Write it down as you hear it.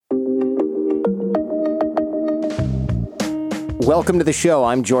Welcome to the show.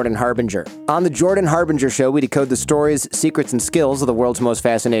 I'm Jordan Harbinger. On the Jordan Harbinger Show, we decode the stories, secrets, and skills of the world's most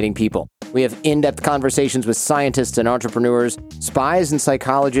fascinating people. We have in-depth conversations with scientists and entrepreneurs, spies and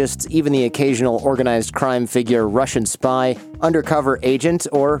psychologists, even the occasional organized crime figure, Russian spy, undercover agent,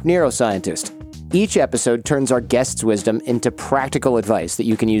 or neuroscientist. Each episode turns our guests' wisdom into practical advice that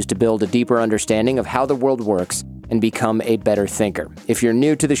you can use to build a deeper understanding of how the world works and become a better thinker. If you're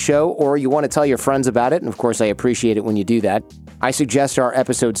new to the show or you want to tell your friends about it, and of course I appreciate it when you do that, I suggest our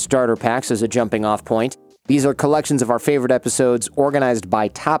episode starter packs as a jumping off point. These are collections of our favorite episodes organized by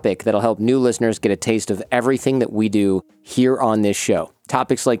topic that'll help new listeners get a taste of everything that we do here on this show.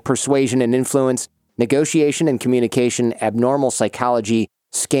 Topics like persuasion and influence, negotiation and communication, abnormal psychology,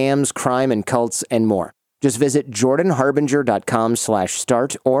 scams, crime and cults, and more. Just visit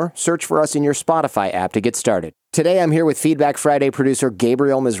jordanharbinger.com/start or search for us in your Spotify app to get started. Today I'm here with Feedback Friday producer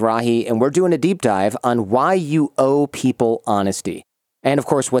Gabriel Mizrahi, and we're doing a deep dive on why you owe people honesty. And of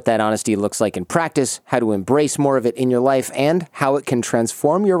course, what that honesty looks like in practice, how to embrace more of it in your life, and how it can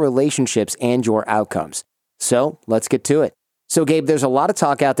transform your relationships and your outcomes. So let's get to it. So, Gabe, there's a lot of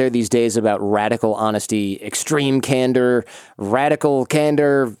talk out there these days about radical honesty, extreme candor, radical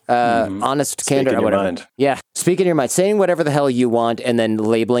candor, honest candor, or whatever. Mind. Yeah, speaking your mind, saying whatever the hell you want and then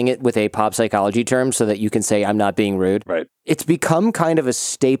labeling it with a pop psychology term so that you can say, I'm not being rude. Right. It's become kind of a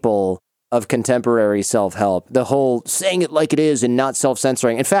staple of contemporary self-help, the whole saying it like it is and not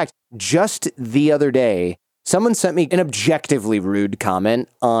self-censoring. In fact, just the other day, someone sent me an objectively rude comment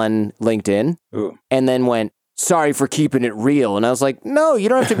on LinkedIn and then went, sorry for keeping it real. And I was like, no, you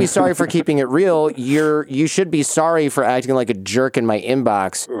don't have to be sorry for keeping it real. You should be sorry for acting like a jerk in my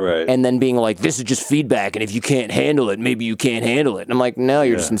inbox. Right. And then being like, this is just feedback. And if you can't handle it, maybe you can't handle it. And I'm like, no,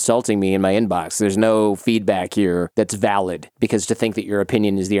 you're just insulting me in my inbox. There's no feedback here that's valid, because to think that your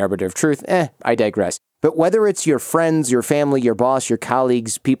opinion is the arbiter of truth, I digress. But whether it's your friends, your family, your boss, your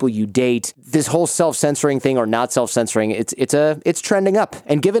colleagues, people you date, this whole self-censoring thing or not self-censoring, it's trending up.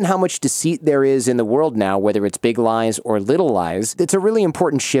 And given how much deceit there is in the world now, whether it's big lies or little lies, it's a really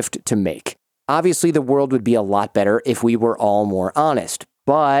important shift to make. Obviously, the world would be a lot better if we were all more honest.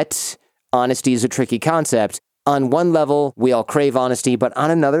 But honesty is a tricky concept. On one level, we all crave honesty, but on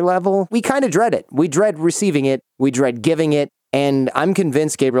another level, we kind of dread it. We dread receiving it. We dread giving it. And I'm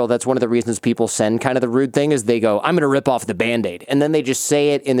convinced, Gabriel, that's one of the reasons people send kind of the rude thing is they go, I'm going to rip off the Band-Aid. And then they just say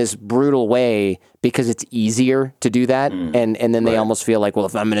it in this brutal way because it's easier to do that. And then they almost feel like, well,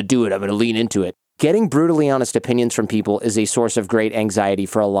 if I'm going to do it, I'm going to lean into it. Getting brutally honest opinions from people is a source of great anxiety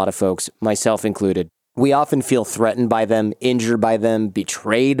for a lot of folks, myself included. We often feel threatened by them, injured by them,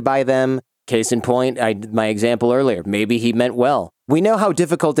 betrayed by them. Case in point, my example earlier, maybe he meant well. We know how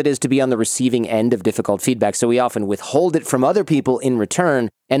difficult it is to be on the receiving end of difficult feedback, so we often withhold it from other people in return,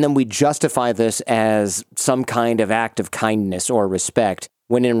 and then we justify this as some kind of act of kindness or respect,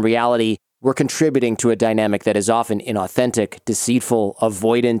 when in reality, we're contributing to a dynamic that is often inauthentic, deceitful,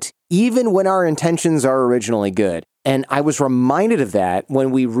 avoidant, even when our intentions are originally good. And I was reminded of that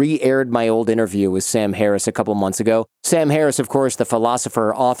when we re-aired my old interview with Sam Harris a couple months ago. Sam Harris, of course, the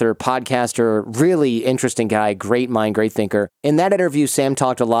philosopher, author, podcaster, really interesting guy, great mind, great thinker. In that interview, Sam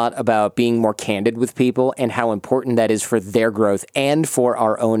talked a lot about being more candid with people and how important that is for their growth and for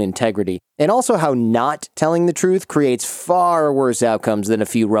our own integrity. And also how not telling the truth creates far worse outcomes than a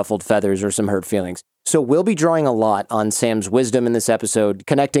few ruffled feathers or some hurt feelings. So we'll be drawing a lot on Sam's wisdom in this episode,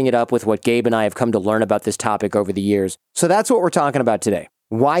 connecting it up with what Gabe and I have come to learn about this topic over the years. So that's what we're talking about today.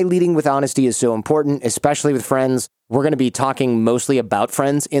 Why leading with honesty is so important, especially with friends. We're going to be talking mostly about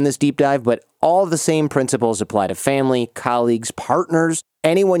friends in this deep dive, but all the same principles apply to family, colleagues, partners,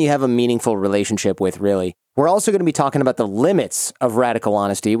 anyone you have a meaningful relationship with, really. We're also going to be talking about the limits of radical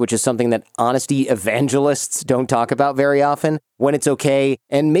honesty, which is something that honesty evangelists don't talk about very often, when it's okay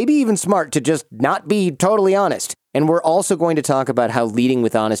and maybe even smart to just not be totally honest. And we're also going to talk about how leading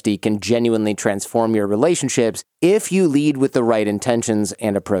with honesty can genuinely transform your relationships if you lead with the right intentions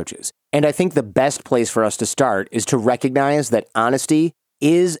and approaches. And I think the best place for us to start is to recognize that honesty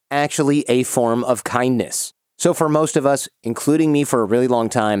is actually a form of kindness. So for most of us, including me for a really long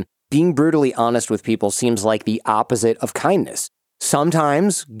time, being brutally honest with people seems like the opposite of kindness.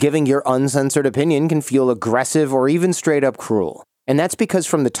 Sometimes giving your uncensored opinion can feel aggressive or even straight up cruel. And that's because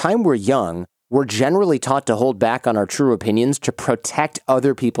from the time we're young, we're generally taught to hold back on our true opinions to protect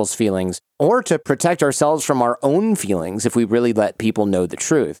other people's feelings or to protect ourselves from our own feelings if we really let people know the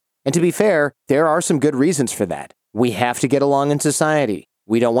truth. And to be fair, there are some good reasons for that. We have to get along in society.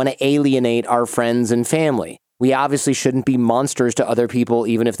 We don't want to alienate our friends and family. We obviously shouldn't be monsters to other people,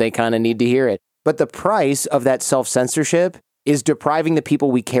 even if they kind of need to hear it. But the price of that self-censorship is depriving the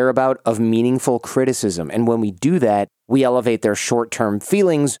people we care about of meaningful criticism. And when we do that, We elevate their short-term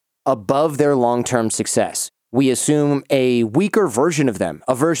feelings above their long-term success. We assume a weaker version of them,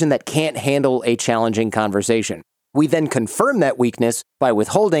 a version that can't handle a challenging conversation. We then confirm that weakness by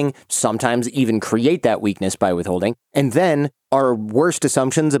withholding, sometimes even create that weakness by withholding, and then our worst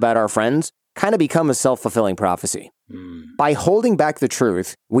assumptions about our friends kind of become a self-fulfilling prophecy. By holding back the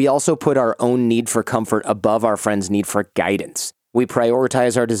truth, we also put our own need for comfort above our friends' need for guidance. We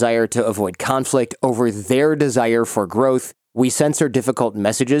prioritize our desire to avoid conflict over their desire for growth. We censor difficult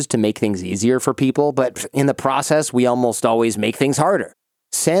messages to make things easier for people, but in the process, we almost always make things harder.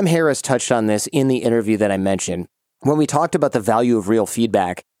 Sam Harris touched on this in the interview that I mentioned. When we talked about the value of real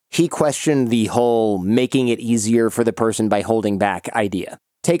feedback, he questioned the whole making it easier for the person by holding back idea.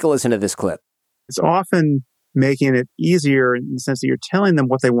 Take a listen to this clip. It's often making it easier in the sense that you're telling them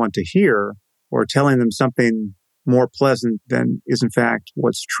what they want to hear or telling them something more pleasant than is in fact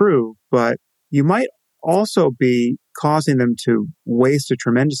what's true. But you might also be causing them to waste a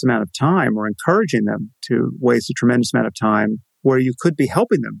tremendous amount of time or encouraging them to waste a tremendous amount of time where you could be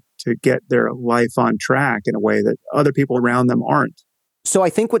helping them to get their life on track in a way that other people around them aren't. So I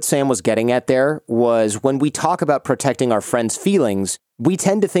think what Sam was getting at there was when we talk about protecting our friends' feelings, we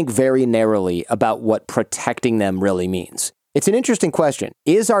tend to think very narrowly about what protecting them really means. It's an interesting question.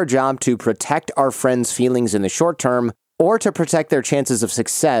 Is our job to protect our friends' feelings in the short term or to protect their chances of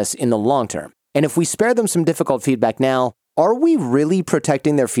success in the long term? And if we spare them some difficult feedback now, are we really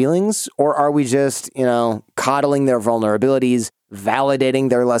protecting their feelings or are we just, coddling their vulnerabilities, validating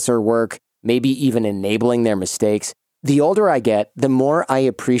their lesser work, maybe even enabling their mistakes? The older I get, the more I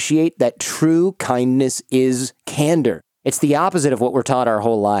appreciate that true kindness is candor. It's the opposite of what we're taught our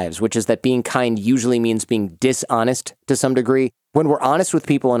whole lives, which is that being kind usually means being dishonest to some degree. When we're honest with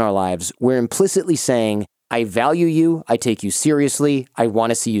people in our lives, we're implicitly saying, I value you, I take you seriously, I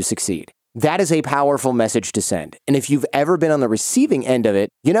want to see you succeed. That is a powerful message to send. And if you've ever been on the receiving end of it,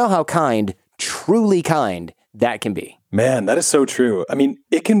 you know how kind, truly kind, that can be. Man, that is so true. I mean,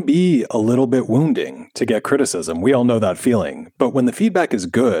 it can be a little bit wounding to get criticism. We all know that feeling. But when the feedback is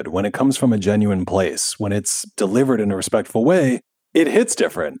good, when it comes from a genuine place, when it's delivered in a respectful way, it hits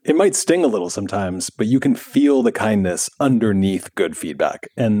different. It might sting a little sometimes, but you can feel the kindness underneath good feedback.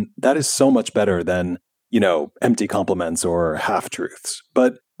 And that is so much better than, empty compliments or half-truths.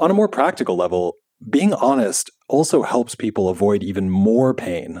 But on a more practical level, being honest also helps people avoid even more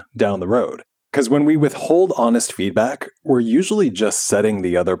pain down the road. Because when we withhold honest feedback, we're usually just setting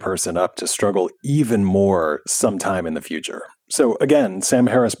the other person up to struggle even more sometime in the future. So again, Sam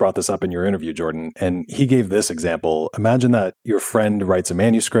Harris brought this up in your interview, Jordan, and he gave this example. Imagine that your friend writes a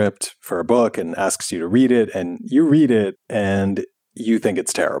manuscript for a book and asks you to read it, and you read it and you think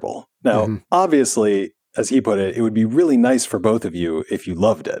it's terrible. Now, obviously, as he put it, it would be really nice for both of you if you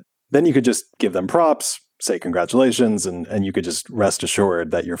loved it. Then you could just give them props, say congratulations, and you could just rest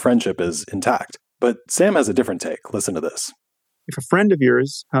assured that your friendship is intact. But Sam has a different take. Listen to this. If a friend of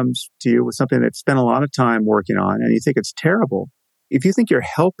yours comes to you with something they've spent a lot of time working on and you think it's terrible, if you think you're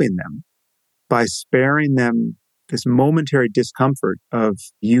helping them by sparing them this momentary discomfort of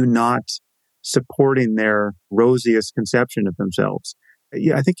you not supporting their rosiest conception of themselves,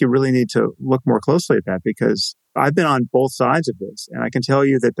 I think you really need to look more closely at that, because I've been on both sides of this. And I can tell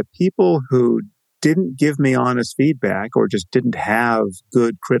you that the people who didn't give me honest feedback or just didn't have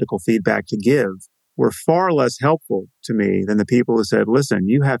good critical feedback to give were far less helpful to me than the people who said, listen,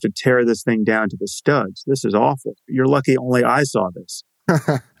 you have to tear this thing down to the studs. This is awful. You're lucky only I saw this.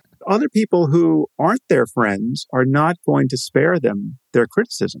 Other people who aren't their friends are not going to spare them their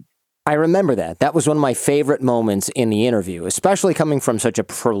criticism. I remember that. That was one of my favorite moments in the interview, especially coming from such a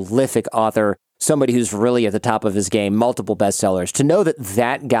prolific author, somebody who's really at the top of his game, multiple bestsellers. To know that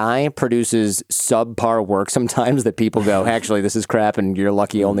that guy produces subpar work sometimes that people go, actually, this is crap and you're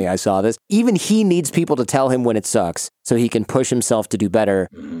lucky only I saw this. Even he needs people to tell him when it sucks so he can push himself to do better.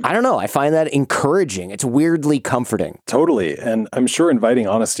 I don't know. I find that encouraging. It's weirdly comforting. Totally. And I'm sure inviting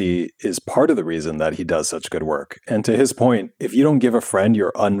honesty is part of the reason that he does such good work. And to his point, if you don't give a friend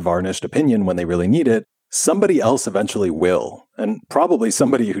your unvarnished opinion when they really need it, somebody else eventually will, and probably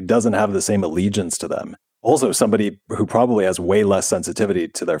somebody who doesn't have the same allegiance to them. Also, somebody who probably has way less sensitivity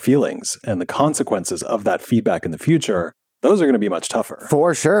to their feelings, and the consequences of that feedback in the future, those are going to be much tougher.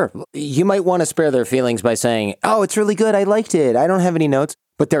 For sure. You might want to spare their feelings by saying, oh, it's really good, I liked it, I don't have any notes.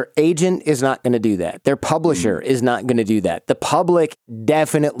 But their agent is not going to do that. Their publisher is not going to do that. The public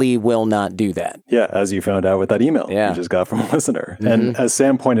definitely will not do that. Yeah, as you found out with that email you just got from a listener. And as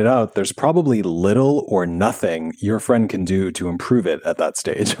Sam pointed out, there's probably little or nothing your friend can do to improve it at that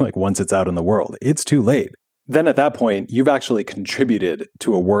stage. Like once it's out in the world, it's too late. then at that point, you've actually contributed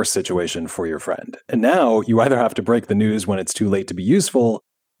to a worse situation for your friend. And now you either have to break the news when it's too late to be useful,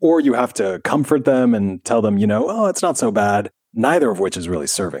 or you have to comfort them and tell them, oh, it's not so bad. Neither of which is really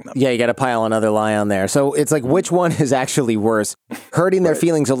serving them. Yeah, you got to pile another lie on there. So it's like, which one is actually worse? Hurting their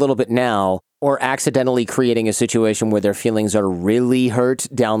feelings a little bit now, or accidentally creating a situation where their feelings are really hurt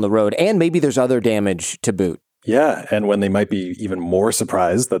down the road, and maybe there's other damage to boot. Yeah, and when they might be even more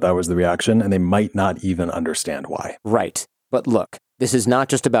surprised that that was the reaction, and they might not even understand why. Right. But look, this is not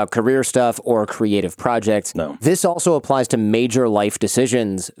just about career stuff or creative projects. No. This also applies to major life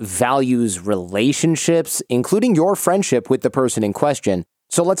decisions, values, relationships, including your friendship with the person in question.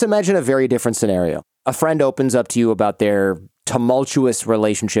 So let's imagine a very different scenario. A friend opens up to you about their tumultuous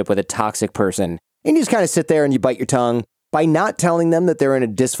relationship with a toxic person, and you just kind of sit there and you bite your tongue. By not telling them that they're in a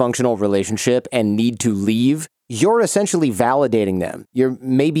dysfunctional relationship and need to leave, you're essentially validating them. You're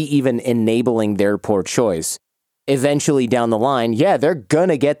maybe even enabling their poor choice. Eventually down the line, yeah, they're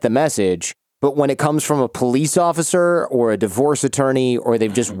gonna get the message, but when it comes from a police officer or a divorce attorney, or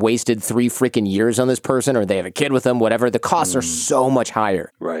they've just wasted 3 freaking years on this person, or they have a kid with them, whatever, the costs are so much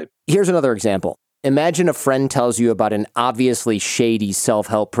higher. Right. Here's another example. Imagine a friend tells you about an obviously shady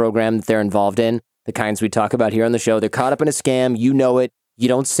self-help program that they're involved in. The kinds we talk about here on the show. They're caught up in a scam. You know it. You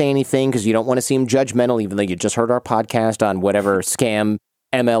don't say anything because you don't want to seem judgmental, even though you just heard our podcast on whatever scam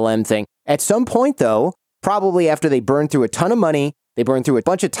MLM thing. At some point, though, probably after they burn through a ton of money, they burn through a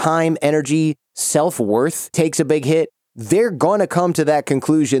bunch of time, energy, self-worth takes a big hit, they're going to come to that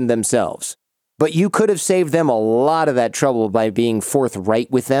conclusion themselves. But you could have saved them a lot of that trouble by being forthright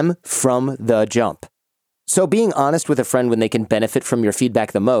with them from the jump. So being honest with a friend when they can benefit from your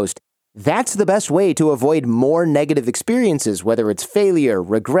feedback the most, that's the best way to avoid more negative experiences, whether it's failure,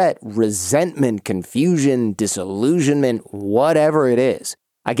 regret, resentment, confusion, disillusionment, whatever it is.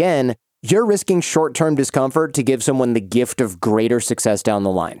 Again, you're risking short-term discomfort to give someone the gift of greater success down the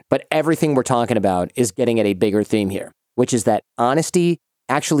line. But everything we're talking about is getting at a bigger theme here, which is that honesty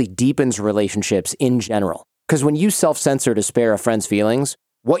actually deepens relationships in general. Because when you self-censor to spare a friend's feelings,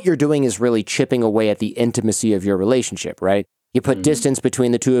 what you're doing is really chipping away at the intimacy of your relationship, right? You put distance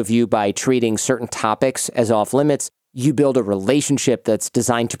between the two of you by treating certain topics as off limits. You build a relationship that's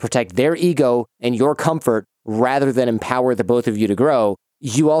designed to protect their ego and your comfort rather than empower the both of you to grow.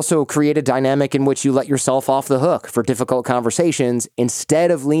 You also create a dynamic in which you let yourself off the hook for difficult conversations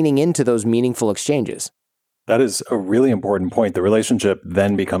instead of leaning into those meaningful exchanges. That is a really important point. The relationship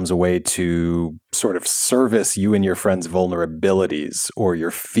then becomes a way to sort of service you and your friend's vulnerabilities or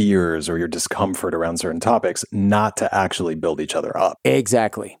your fears or your discomfort around certain topics, not to actually build each other up.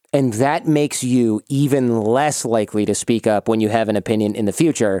 Exactly. And that makes you even less likely to speak up when you have an opinion in the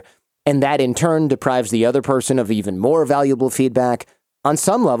future. And that in turn deprives the other person of even more valuable feedback. On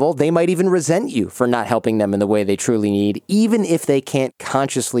some level, they might even resent you for not helping them in the way they truly need, even if they can't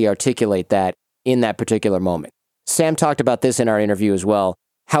consciously articulate that in that particular moment. Sam talked about this in our interview as well,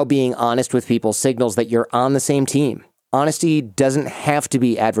 how being honest with people signals that you're on the same team. Honesty doesn't have to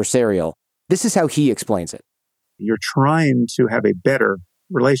be adversarial. This is how he explains it. You're trying to have a better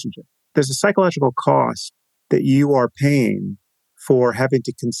relationship. There's a psychological cost that you are paying for having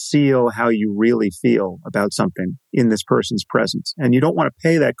to conceal how you really feel about something in this person's presence. And you don't want to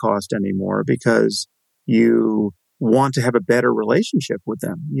pay that cost anymore because you want to have a better relationship with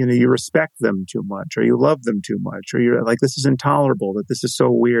them. You respect them too much, or you love them too much, or you're like, this is intolerable, that this is so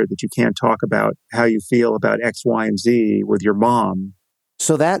weird that you can't talk about how you feel about X, Y, and Z with your mom.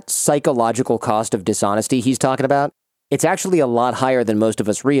 So that psychological cost of dishonesty he's talking about, it's actually a lot higher than most of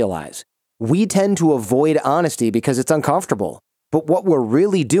us realize. We tend to avoid honesty because it's uncomfortable. But what we're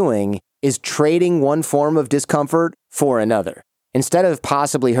really doing is trading one form of discomfort for another. Instead of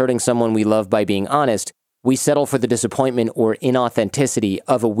possibly hurting someone we love by being honest, we settle for the disappointment or inauthenticity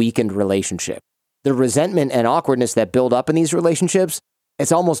of a weakened relationship. The resentment and awkwardness that build up in these relationships,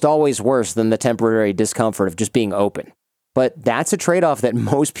 it's almost always worse than the temporary discomfort of just being open. But that's a trade-off that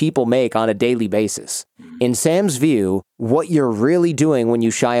most people make on a daily basis. In Sam's view, what you're really doing when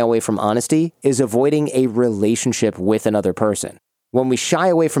you shy away from honesty is avoiding a relationship with another person. When we shy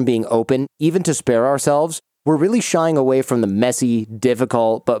away from being open, even to spare ourselves, we're really shying away from the messy,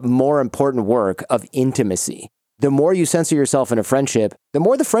 difficult, but more important work of intimacy. The more you censor yourself in a friendship, the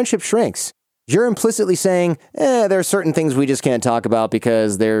more the friendship shrinks. You're implicitly saying, there are certain things we just can't talk about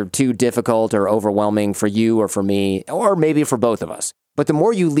because they're too difficult or overwhelming for you or for me, or maybe for both of us. But the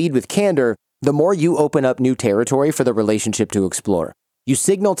more you lead with candor, the more you open up new territory for the relationship to explore. You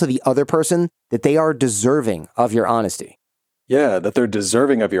signal to the other person that they are deserving of your honesty. Yeah, that they're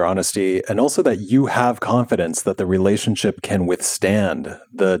deserving of your honesty, and also that you have confidence that the relationship can withstand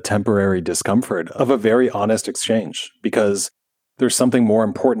the temporary discomfort of a very honest exchange, because there's something more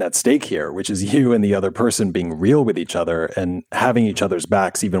important at stake here, which is you and the other person being real with each other and having each other's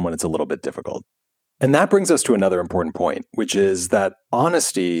backs even when it's a little bit difficult. And that brings us to another important point, which is that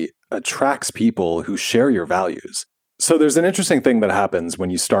honesty attracts people who share your values. So there's an interesting thing that happens when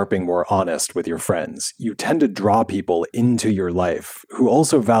you start being more honest with your friends. You tend to draw people into your life who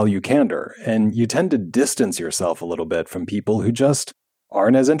also value candor, and you tend to distance yourself a little bit from people who just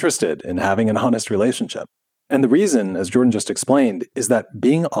aren't as interested in having an honest relationship. And the reason, as Jordan just explained, is that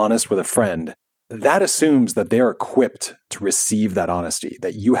being honest with a friend, that assumes that they are equipped to receive that honesty,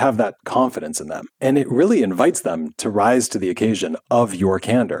 that you have that confidence in them. And it really invites them to rise to the occasion of your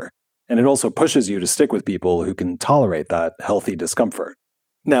candor. And it also pushes you to stick with people who can tolerate that healthy discomfort.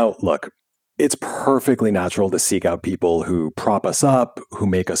 Now, look, it's perfectly natural to seek out people who prop us up, who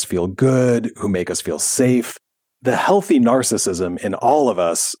make us feel good, who make us feel safe. The healthy narcissism in all of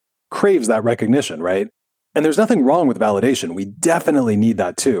us craves that recognition, right? And there's nothing wrong with validation. We definitely need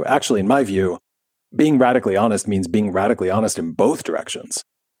that too. Actually, in my view, being radically honest means being radically honest in both directions.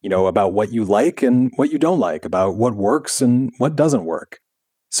 About what you like and what you don't like, about what works and what doesn't work.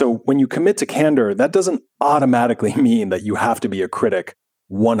 So when you commit to candor, that doesn't automatically mean that you have to be a critic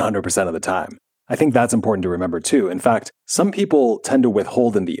 100% of the time. I think that's important to remember too. In fact, some people tend to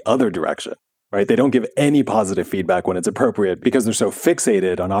withhold in the other direction, right? They don't give any positive feedback when it's appropriate because they're so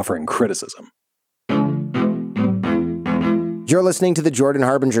fixated on offering criticism. You're listening to The Jordan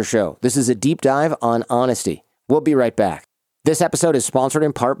Harbinger Show. This is a deep dive on honesty. We'll be right back. This episode is sponsored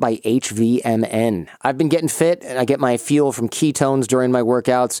in part by HVMN. I've been getting fit, and I get my fuel from ketones during my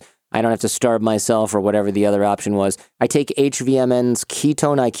workouts. I don't have to starve myself or whatever the other option was. I take HVMN's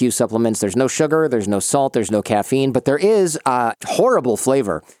Ketone IQ supplements. There's no sugar, there's no salt, there's no caffeine, but there is a horrible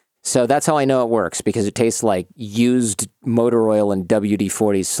flavor. So that's how I know it works, because it tastes like used motor oil and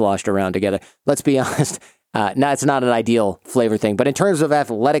WD-40 sloshed around together. Let's be honest. It's not an ideal flavor thing, but in terms of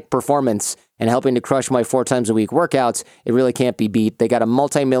athletic performance and helping to crush my 4 times a week workouts, it really can't be beat. They got a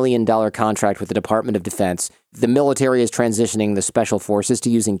multi-million-dollar contract with the Department of Defense. The military is transitioning the special forces to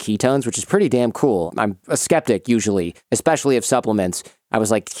using ketones, which is pretty damn cool. I'm a skeptic usually, especially of supplements. I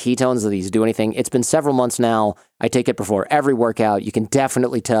was like, ketones, do these do anything? It's been several months now. I take it before every workout. You can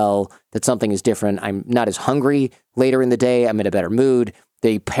definitely tell that something is different. I'm not as hungry later in the day. I'm in a better mood.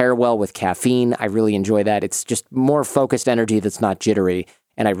 They pair well with caffeine. I really enjoy that. It's just more focused energy that's not jittery,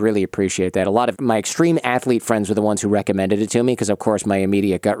 and I really appreciate that. A lot of my extreme athlete friends were the ones who recommended it to me because, of course, my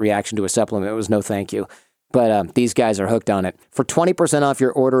immediate gut reaction to a supplement was no thank you. But these guys are hooked on it. For 20% off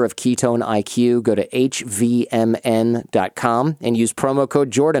your order of Ketone IQ, go to hvmn.com and use promo code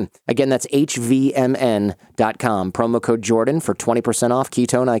Jordan. Again, that's hvmn.com. Promo code Jordan for 20% off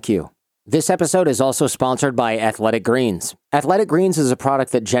Ketone IQ. This episode is also sponsored by Athletic Greens. Athletic Greens is a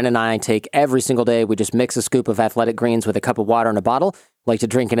product that Jen and I take every single day. We just mix a scoop of Athletic Greens with a cup of water in a bottle. Like to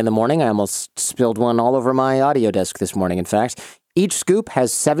drink it in the morning. I almost spilled one all over my audio desk this morning, in fact. Each scoop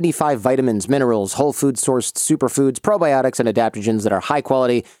has 75 vitamins, minerals, whole food sourced superfoods, probiotics, and adaptogens that are high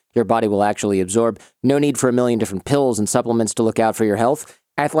quality. Your body will actually absorb. No need for a million different pills and supplements to look out for your health.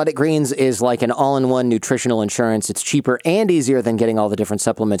 Athletic Greens is like an all-in-one nutritional insurance. It's cheaper and easier than getting all the different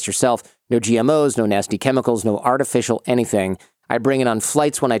supplements yourself. No GMOs, no nasty chemicals, no artificial anything. I bring it on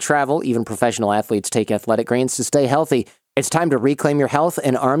flights when I travel. Even professional athletes take Athletic Greens to stay healthy. It's time to reclaim your health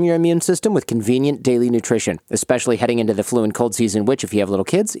and arm your immune system with convenient daily nutrition, especially heading into the flu and cold season, which, if you have little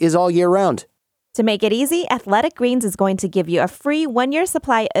kids, is all year round. To make it easy, Athletic Greens is going to give you a free 1-year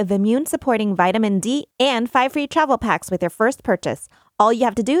supply of immune-supporting vitamin D and 5 free travel packs with your first purchase. All you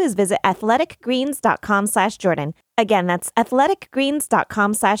have to do is visit athleticgreens.com/Jordan. Again, that's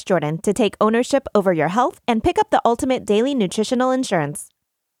athleticgreens.com/Jordan to take ownership over your health and pick up the ultimate daily nutritional insurance.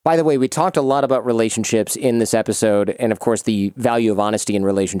 By the way, we talked a lot about relationships in this episode, and of course, the value of honesty in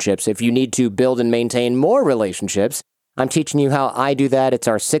relationships. If you need to build and maintain more relationships, I'm teaching you how I do that. It's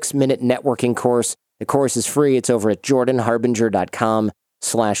our 6-minute networking course. The course is free. It's over at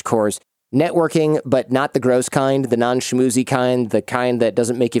jordanharbinger.com/course. Networking, but not the gross kind, the non-schmoozy kind, the kind that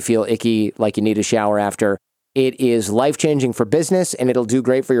doesn't make you feel icky like you need a shower after. It is life-changing for business, and it'll do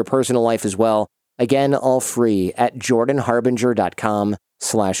great for your personal life as well. Again, all free at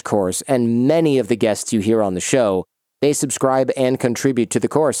jordanharbinger.com/course. And many of the guests you hear on the show, they subscribe and contribute to the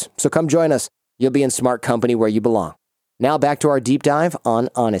course. So come join us. You'll be in smart company where you belong. Now back to our deep dive on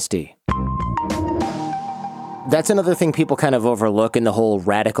honesty. That's another thing people kind of overlook in the whole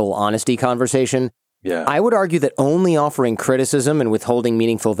radical honesty conversation. Yeah. I would argue that only offering criticism and withholding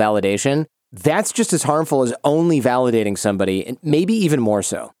meaningful validation, that's just as harmful as only validating somebody, and maybe even more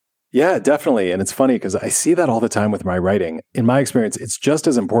so. Yeah, definitely. And it's funny because I see that all the time with my writing. In my experience, it's just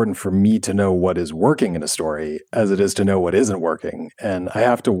as important for me to know what is working in a story as it is to know what isn't working. And I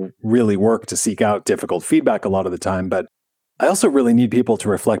have to really work to seek out difficult feedback a lot of the time. But I also really need people to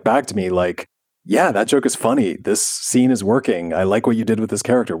reflect back to me like, yeah, that joke is funny. This scene is working. I like what you did with this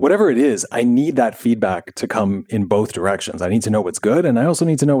character. Whatever it is, I need that feedback to come in both directions. I need to know what's good, and I also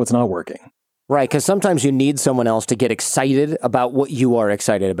need to know what's not working. Right, because sometimes you need someone else to get excited about what you are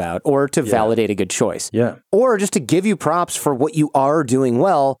excited about, or to validate a good choice. Yeah. Or just to give you props for what you are doing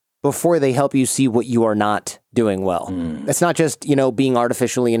well before they help you see what you are not doing well. It's not just, being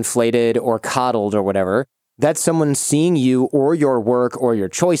artificially inflated or coddled or whatever. That's someone seeing you or your work or your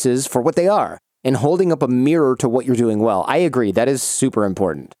choices for what they are and holding up a mirror to what you're doing well. I agree. That is super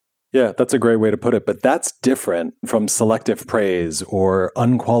important. Yeah, that's a great way to put it. But that's different from selective praise or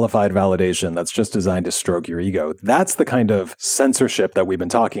unqualified validation that's just designed to stroke your ego. That's the kind of censorship that we've been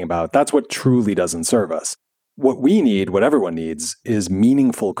talking about. That's what truly doesn't serve us. What we need, what everyone needs, is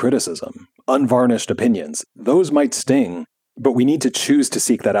meaningful criticism, unvarnished opinions. Those might sting, but we need to choose to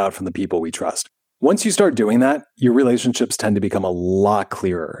seek that out from the people we trust. Once you start doing that, your relationships tend to become a lot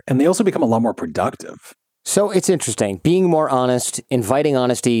clearer, and they also become a lot more productive. So it's interesting. Being more honest, inviting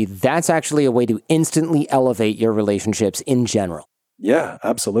honesty, that's actually a way to instantly elevate your relationships in general. Yeah,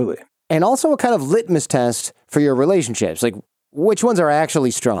 absolutely. And also a kind of litmus test for your relationships. Like, which ones are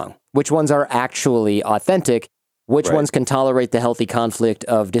actually strong? Which ones are actually authentic? Which ones can tolerate the healthy conflict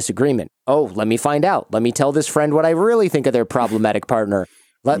of disagreement? Oh, let me find out. Let me tell this friend what I really think of their problematic partner.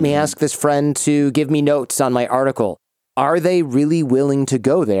 Let me ask this friend to give me notes on my article. Are they really willing to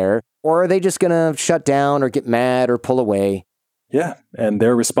go there? Or are they just going to shut down or get mad or pull away? Yeah, and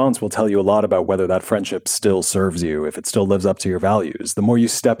their response will tell you a lot about whether that friendship still serves you, if it still lives up to your values. The more you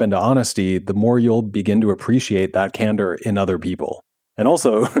step into honesty, the more you'll begin to appreciate that candor in other people. And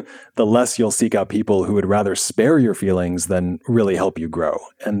also, the less you'll seek out people who would rather spare your feelings than really help you grow.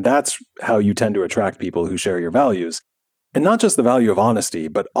 And that's how you tend to attract people who share your values. And not just the value of honesty,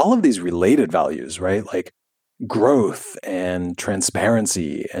 but all of these related values, right? Like growth and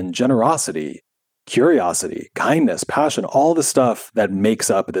transparency and generosity, curiosity, kindness, passion, all the stuff that makes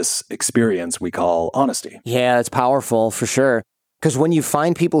up this experience we call honesty. Yeah, it's powerful for sure. Because when you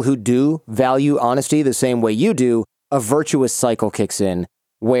find people who do value honesty the same way you do, a virtuous cycle kicks in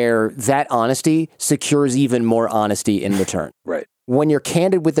where that honesty secures even more honesty in return. Right. When you're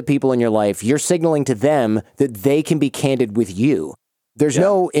candid with the people in your life, you're signaling to them that they can be candid with you. There's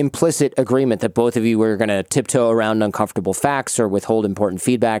no implicit agreement that both of you are going to tiptoe around uncomfortable facts or withhold important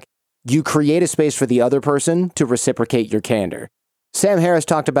feedback. You create a space for the other person to reciprocate your candor. Sam Harris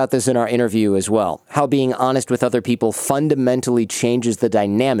talked about this in our interview as well, how being honest with other people fundamentally changes the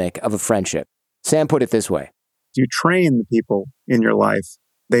dynamic of a friendship. Sam put it this way. You train the people in your life.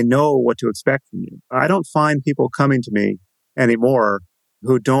 They know what to expect from you. I don't find people coming to me anymore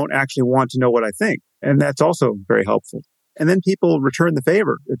who don't actually want to know what I think. And that's also very helpful. And then people return the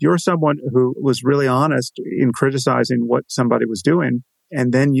favor. If you're someone who was really honest in criticizing what somebody was doing,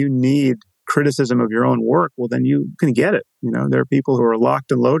 and then you need criticism of your own work, well, then you can get it. There are people who are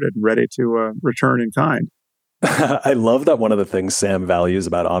locked and loaded and ready to return in kind. I love that one of the things Sam values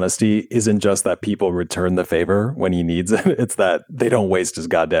about honesty isn't just that people return the favor when he needs it. It's that they don't waste his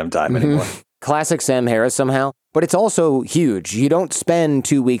goddamn time anymore. Classic Sam Harris somehow. But it's also huge. You don't spend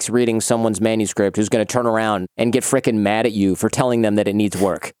 2 weeks reading someone's manuscript who's going to turn around and get frickin' mad at you for telling them that it needs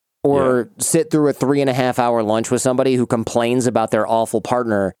work. Or sit through a 3.5-hour lunch with somebody who complains about their awful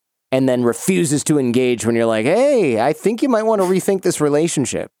partner and then refuses to engage when you're like, hey, I think you might want to rethink this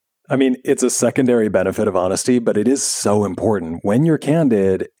relationship. I mean, it's a secondary benefit of honesty, but it is so important. When you're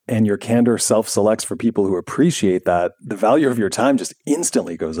candid and your candor self-selects for people who appreciate that, the value of your time just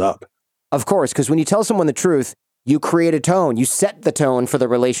instantly goes up. Of course, because when you tell someone the truth, you create a tone. You set the tone for the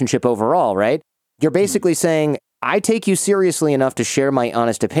relationship overall, right? You're basically saying, I take you seriously enough to share my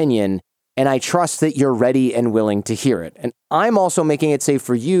honest opinion, and I trust that you're ready and willing to hear it. And I'm also making it safe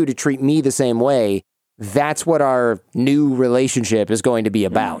for you to treat me the same way. That's what our new relationship is going to be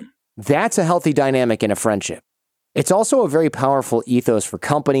about. That's a healthy dynamic in a friendship. It's also a very powerful ethos for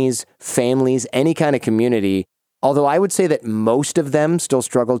companies, families, any kind of community, although I would say that most of them still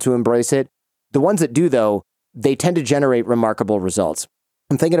struggle to embrace it. The ones that do, though, they tend to generate remarkable results.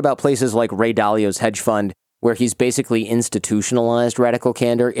 I'm thinking about places like Ray Dalio's hedge fund, where he's basically institutionalized radical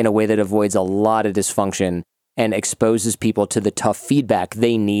candor in a way that avoids a lot of dysfunction and exposes people to the tough feedback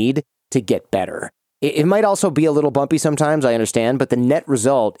they need to get better. It might also be a little bumpy sometimes, I understand, but the net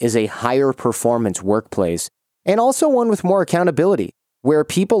result is a higher performance workplace and also one with more accountability. where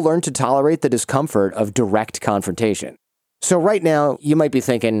people learn to tolerate the discomfort of direct confrontation. So right now, you might be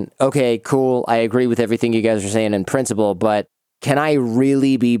thinking, okay, cool, I agree with everything you guys are saying in principle, but can I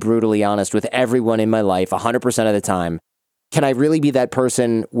really be brutally honest with everyone in my life 100% of the time? Can I really be that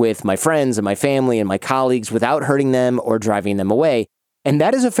person with my friends and my family and my colleagues without hurting them or driving them away? And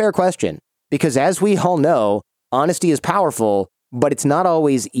that is a fair question, because as we all know, honesty is powerful, but it's not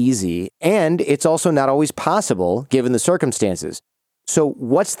always easy, and it's also not always possible given the circumstances. So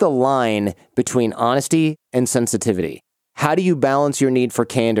what's the line between honesty and sensitivity? How do you balance your need for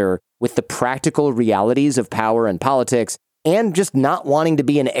candor with the practical realities of power and politics and just not wanting to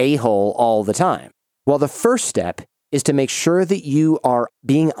be an a-hole all the time? Well, the first step is to make sure that you are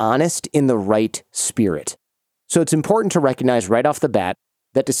being honest in the right spirit. So it's important to recognize right off the bat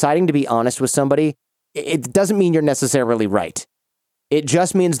that deciding to be honest with somebody, it doesn't mean you're necessarily right. It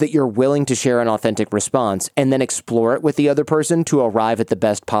just means that you're willing to share an authentic response and then explore it with the other person to arrive at the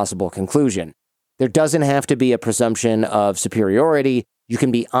best possible conclusion. There doesn't have to be a presumption of superiority. You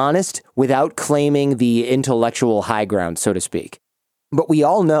can be honest without claiming the intellectual high ground, so to speak. But we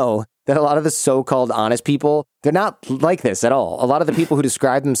all know that a lot of the so-called honest people, they're not like this at all. A lot of the people who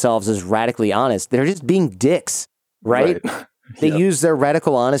describe themselves as radically honest, they're just being dicks, right? They use their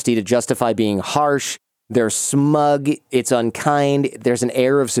radical honesty to justify being harsh. They're smug. It's unkind. There's an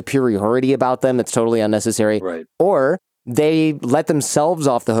air of superiority about them that's totally unnecessary. Right. Or they let themselves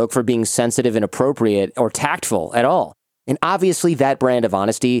off the hook for being sensitive and appropriate or tactful at all. And obviously that brand of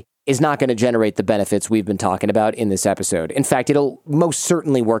honesty is not going to generate the benefits we've been talking about in this episode. In fact, it'll most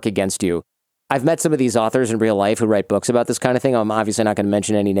certainly work against you. I've met some of these authors in real life who write books about this kind of thing. I'm obviously not going to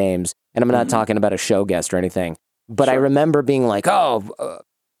mention any names, and I'm not talking about a show guest or anything. But I remember being like,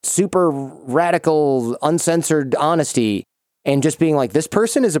 super radical, uncensored honesty, and just being like, this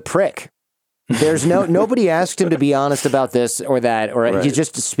person is a prick. There's nobody asked him to be honest about this or that, or he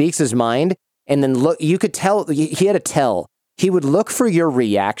just speaks his mind. And then look, you could tell, he had a tell. He would look for your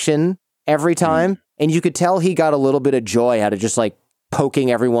reaction every time, and you could tell he got a little bit of joy out of just like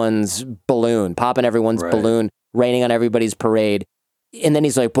poking everyone's balloon, popping everyone's balloon, raining on everybody's parade. And then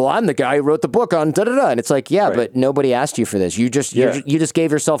he's like, well, I'm the guy who wrote the book on da-da-da. And it's like, but nobody asked you for this. You just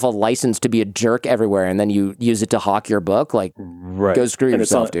gave yourself a license to be a jerk everywhere, and then you use it to hawk your book. Like, go screw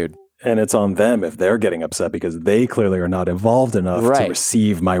yourself, dude. And it's on them if they're getting upset because they clearly are not involved enough to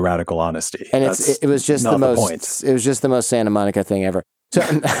receive my radical honesty. And it was just the most Santa Monica thing ever.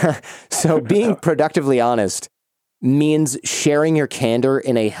 So being productively honest means sharing your candor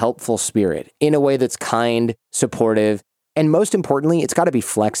in a helpful spirit, in a way that's kind, supportive, and most importantly, it's got to be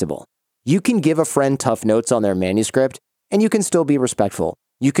flexible. You can give a friend tough notes on their manuscript, and you can still be respectful.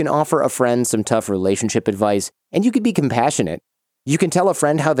 You can offer a friend some tough relationship advice, and you can be compassionate. You can tell a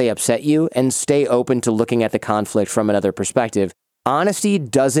friend how they upset you and stay open to looking at the conflict from another perspective. Honesty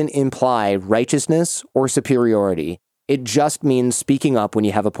doesn't imply righteousness or superiority. It just means speaking up when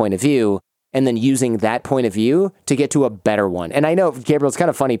you have a point of view and then using that point of view to get to a better one. And I know, Gabriel, it's kind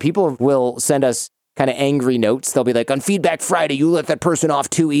of funny. People will send us kind of angry notes. They'll be like, on Feedback Friday, you let that person off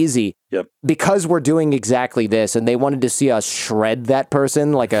too easy. Yep. Because we're doing exactly this, and they wanted to see us shred that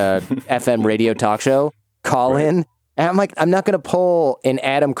person like a FM radio talk show, call in. And I'm like, I'm not going to pull an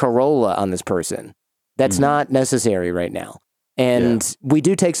Adam Carolla on this person. That's not necessary right now. And we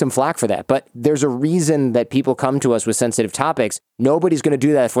do take some flack for that. But there's a reason that people come to us with sensitive topics. Nobody's going to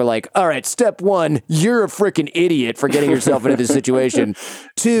do that if we're like, all right, step one, you're a freaking idiot for getting yourself into this situation.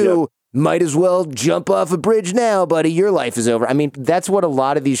 Two, might as well jump off a bridge now, buddy. Your life is over. I mean, that's what a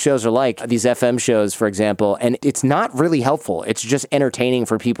lot of these shows are like, these FM shows, for example. And it's not really helpful. It's just entertaining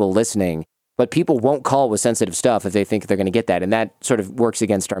for people listening. But people won't call with sensitive stuff if they think they're going to get that. And that sort of works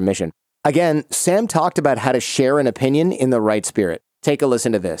against our mission. Again, Sam talked about how to share an opinion in the right spirit. Take a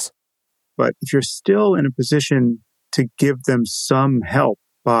listen to this. But if you're still in a position to give them some help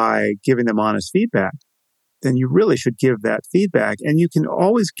by giving them honest feedback, then you really should give that feedback. And you can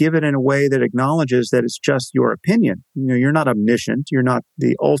always give it in a way that acknowledges that it's just your opinion. You know, you're not omniscient. You're not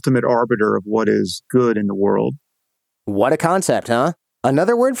the ultimate arbiter of what is good in the world. What a concept, huh?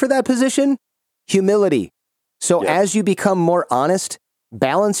 Another word for that position? Humility. So as you become more honest,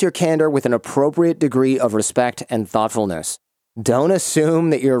 balance your candor with an appropriate degree of respect and thoughtfulness. Don't assume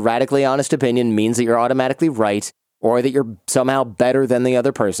that your radically honest opinion means that you're automatically right or that you're somehow better than the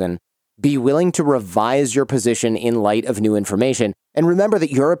other person. Be willing to revise your position in light of new information. And remember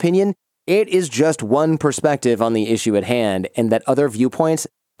that your opinion, it is just one perspective on the issue at hand, and that other viewpoints,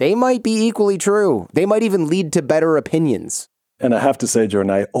 they might be equally true. They might even lead to better opinions. And I have to say, Jordan,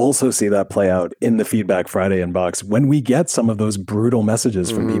 I also see that play out in the Feedback Friday inbox when we get some of those brutal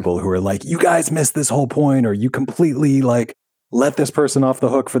messages from people who are like, you guys missed this whole point, or you completely let this person off the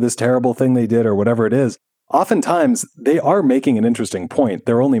hook for this terrible thing they did or whatever it is, oftentimes they are making an interesting point.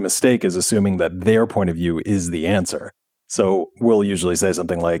 Their only mistake is assuming that their point of view is the answer. So we'll usually say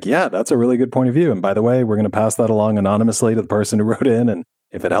something like, yeah, that's a really good point of view. And by the way, we're going to pass that along anonymously to the person who wrote in. And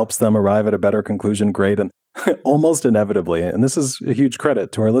if it helps them arrive at a better conclusion, great. And almost inevitably, and this is a huge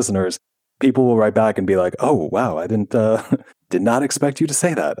credit to our listeners, people will write back and be like, oh, wow, I did not expect you to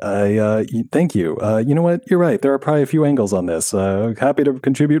say that. Thank you. You know what? You're right. There are probably a few angles on this. Happy to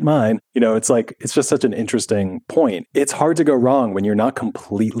contribute mine. It's just such an interesting point. It's hard to go wrong when you're not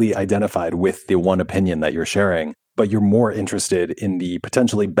completely identified with the one opinion that you're sharing, but you're more interested in the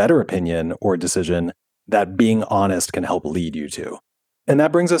potentially better opinion or decision that being honest can help lead you to. And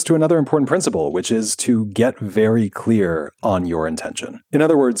that brings us to another important principle, which is to get very clear on your intention. In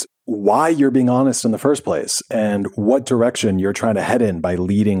other words, why you're being honest in the first place and what direction you're trying to head in by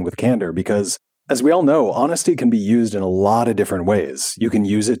leading with candor. Because as we all know, honesty can be used in a lot of different ways. You can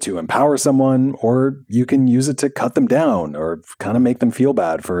use it to empower someone, or you can use it to cut them down or kind of make them feel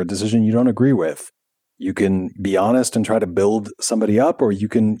bad for a decision you don't agree with. You can be honest and try to build somebody up, or you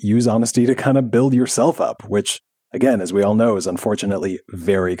can use honesty to kind of build yourself up, which, again, as we all know, is unfortunately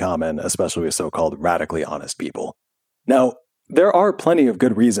very common, especially with so-called radically honest people. Now, there are plenty of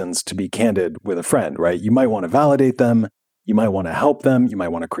good reasons to be candid with a friend, right? You might want to validate them. You might want to help them. You might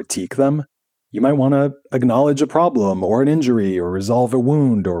want to critique them. You might want to acknowledge a problem or an injury or resolve a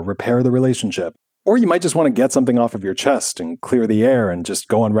wound or repair the relationship. Or you might just want to get something off of your chest and clear the air and just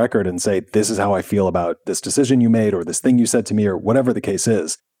go on record and say, this is how I feel about this decision you made or this thing you said to me or whatever the case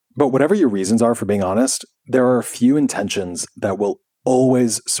is. But whatever your reasons are for being honest, there are a few intentions that will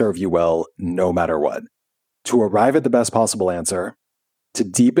always serve you well no matter what. To arrive at the best possible answer, to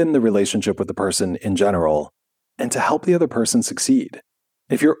deepen the relationship with the person in general, and to help the other person succeed.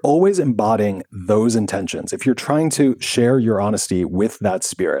 If you're always embodying those intentions, if you're trying to share your honesty with that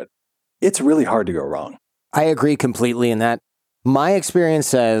spirit, it's really hard to go wrong. I agree completely in that. My experience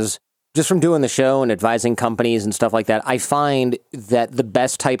says, just from doing the show and advising companies and stuff like that, I find that the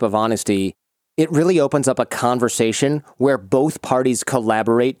best type of honesty, it really opens up a conversation where both parties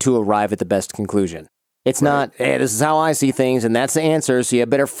collaborate to arrive at the best conclusion. It's not, hey, this is how I see things and that's the answer, so you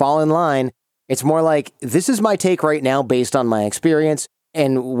better fall in line. It's more like, this is my take right now based on my experience,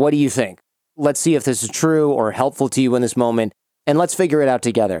 and what do you think? Let's see if this is true or helpful to you in this moment, and let's figure it out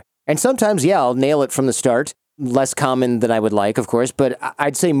together. And sometimes, yeah, I'll nail it from the start. Less common than I would like, of course, but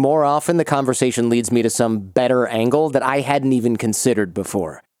I'd say more often the conversation leads me to some better angle that I hadn't even considered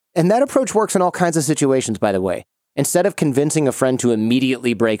before. And that approach works in all kinds of situations, by the way. Instead of convincing a friend to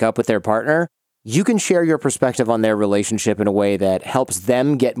immediately break up with their partner, you can share your perspective on their relationship in a way that helps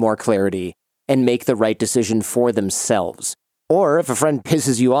them get more clarity and make the right decision for themselves. Or if a friend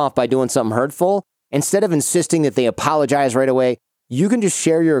pisses you off by doing something hurtful, instead of insisting that they apologize right away, you can just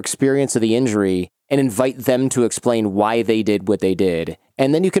share your experience of the injury and invite them to explain why they did what they did.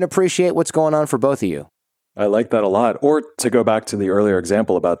 And then you can appreciate what's going on for both of you. I like that a lot. Or to go back to the earlier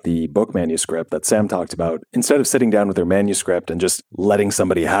example about the book manuscript that Sam talked about, instead of sitting down with their manuscript and just letting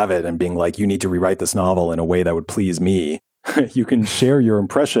somebody have it and being like, you need to rewrite this novel in a way that would please me, you can share your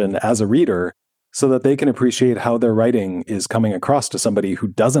impression as a reader so that they can appreciate how their writing is coming across to somebody who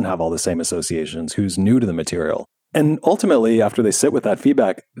doesn't have all the same associations, who's new to the material. And ultimately, after they sit with that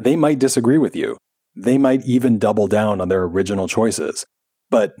feedback, they might disagree with you. They might even double down on their original choices.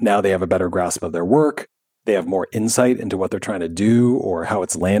 But now they have a better grasp of their work. They have more insight into what they're trying to do or how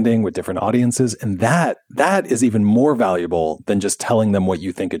it's landing with different audiences. And that is even more valuable than just telling them what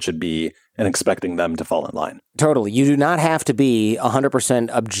you think it should be and expecting them to fall in line. Totally. You do not have to be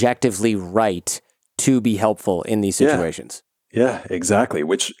 100% objectively right to be helpful in these situations. Yeah, exactly.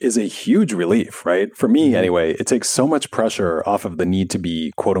 Which is a huge relief, right? For me, anyway, it takes so much pressure off of the need to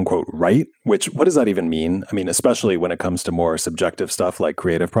be quote unquote right, which what does that even mean? I mean, especially when it comes to more subjective stuff like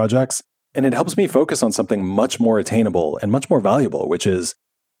creative projects. And it helps me focus on something much more attainable and much more valuable, which is,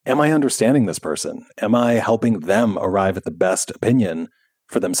 am I understanding this person? Am I helping them arrive at the best opinion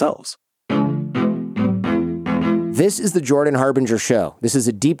for themselves? This is the Jordan Harbinger Show. This is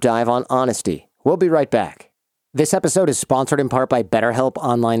a deep dive on honesty. We'll be right back. This episode is sponsored in part by BetterHelp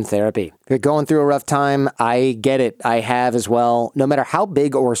Online Therapy. If you're going through a rough time, I get it. I have as well. No matter how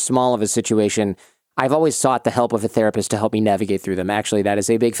big or small of a situation, I've always sought the help of a therapist to help me navigate through them. Actually, that is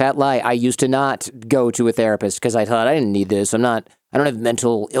a big fat lie. I used to not go to a therapist because I thought I didn't need this. I don't have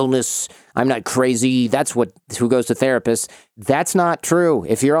mental illness. I'm not crazy. That's who goes to therapists. That's not true.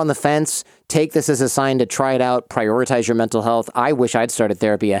 If you're on the fence, take this as a sign to try it out, prioritize your mental health. I wish I'd started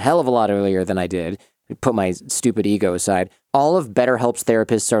therapy a hell of a lot earlier than I did. Put my stupid ego aside. All of BetterHelp's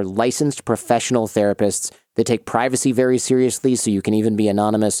therapists are licensed professional therapists They take privacy very seriously, so you can even be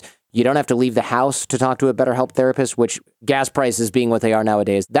anonymous. You don't have to leave the house to talk to a BetterHelp therapist, which gas prices being what they are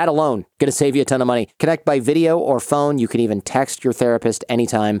nowadays, that alone, going to save you a ton of money. Connect by video or phone. You can even text your therapist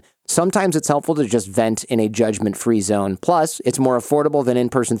anytime. Sometimes it's helpful to just vent in a judgment-free zone. Plus, it's more affordable than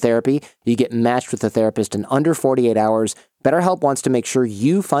in-person therapy. You get matched with a therapist in under 48 hours. BetterHelp wants to make sure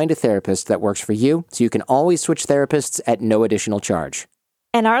you find a therapist that works for you, so you can always switch therapists at no additional charge.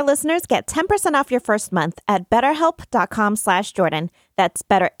 And our listeners get 10% off your first month at betterhelp.com/Jordan. That's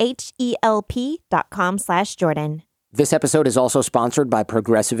betterhelp.com/Jordan. This episode is also sponsored by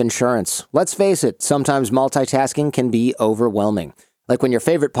Progressive Insurance. Let's face it, sometimes multitasking can be overwhelming. Like when your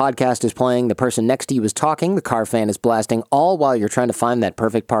favorite podcast is playing, the person next to you is talking, the car fan is blasting, all while you're trying to find that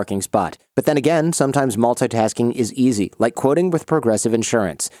perfect parking spot. But then again, sometimes multitasking is easy, like quoting with Progressive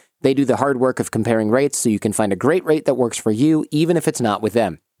Insurance. They do the hard work of comparing rates so you can find a great rate that works for you, even if it's not with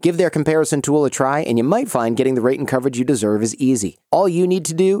them. Give their comparison tool a try, and you might find getting the rate and coverage you deserve is easy. All you need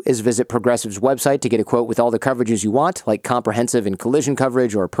to do is visit Progressive's website to get a quote with all the coverages you want, like comprehensive and collision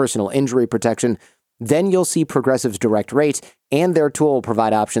coverage or personal injury protection. Then you'll see Progressive's direct rate, and their tool will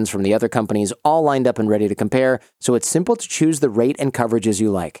provide options from the other companies all lined up and ready to compare, so it's simple to choose the rate and coverages you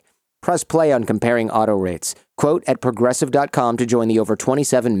like. Press play on comparing auto rates. Quote at Progressive.com to join the over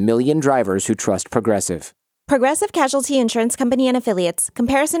 27 million drivers who trust Progressive. Progressive Casualty Insurance Company and Affiliates.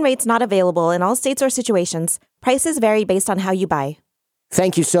 Comparison rates not available in all states or situations. Prices vary based on how you buy.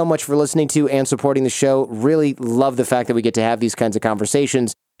 Thank you so much for listening to and supporting the show. Really love the fact that we get to have these kinds of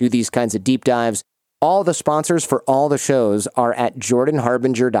conversations, do these kinds of deep dives. All the sponsors for all the shows are at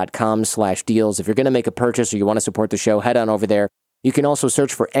jordanharbinger.com/deals. If you're going to make a purchase or you want to support the show, head on over there. You can also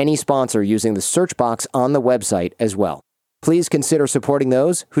search for any sponsor using the search box on the website as well. Please consider supporting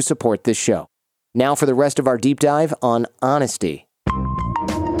those who support this show. Now for the rest of our deep dive on honesty.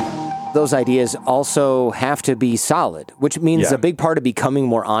 Those ideas also have to be solid, which means a big part of becoming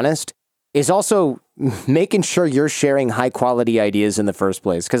more honest is also making sure you're sharing high quality ideas in the first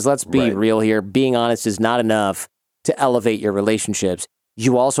place. Because let's be real here, being honest is not enough to elevate your relationships.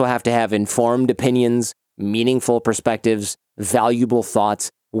 You also have to have informed opinions, meaningful perspectives, valuable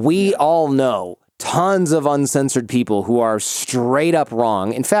thoughts. We all know tons of uncensored people who are straight up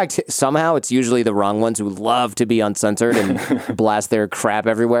wrong. In fact, somehow it's usually the wrong ones who love to be uncensored and blast their crap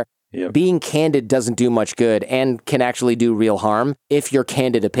everywhere. Yep. Being candid doesn't do much good and can actually do real harm if your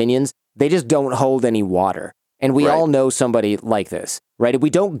candid opinions, they just don't hold any water. And we all know somebody like this, right?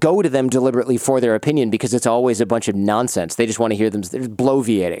 We don't go to them deliberately for their opinion because it's always a bunch of nonsense. They just want to hear them. They're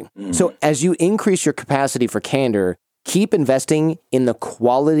bloviating. Mm-hmm. So as you increase your capacity for candor, keep investing in the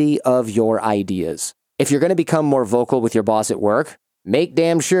quality of your ideas. If you're going to become more vocal with your boss at work, make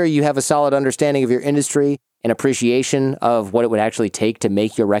damn sure you have a solid understanding of your industry and appreciation of what it would actually take to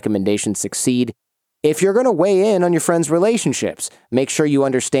make your recommendation succeed. If you're going to weigh in on your friends' relationships, make sure you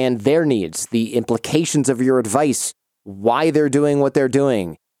understand their needs, the implications of your advice, why they're doing what they're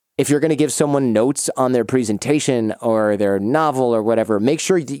doing. If you're going to give someone notes on their presentation or their novel or whatever, make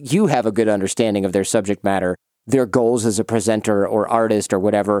sure you have a good understanding of their subject matter, their goals as a presenter or artist or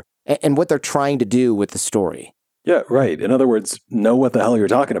whatever, and what they're trying to do with the story. Yeah, right. In other words, know what the hell you're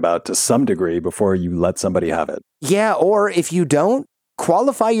talking about to some degree before you let somebody have it. Yeah, or if you don't,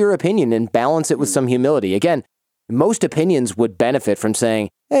 qualify your opinion and balance it with some humility. Again, most opinions would benefit from saying,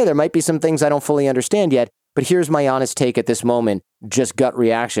 hey, there might be some things I don't fully understand yet, but here's my honest take at this moment, just gut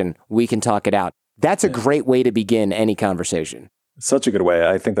reaction. We can talk it out. That's a great way to begin any conversation. Such a good way.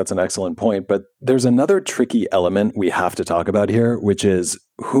 I think that's an excellent point. But there's another tricky element we have to talk about here, which is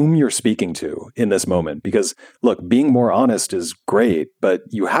whom you're speaking to in this moment. Because look, being more honest is great, but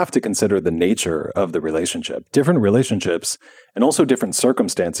you have to consider the nature of the relationship. Different relationships and also different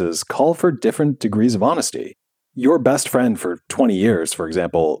circumstances call for different degrees of honesty. Your best friend for 20 years, for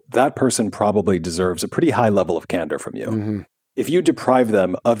example, that person probably deserves a pretty high level of candor from you. Mm-hmm. If you deprive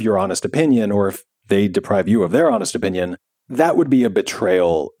them of your honest opinion, or if they deprive you of their honest opinion, that would be a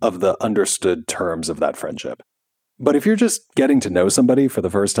betrayal of the understood terms of that friendship. But if you're just getting to know somebody for the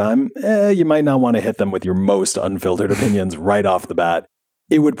first time, you might not want to hit them with your most unfiltered opinions right off the bat.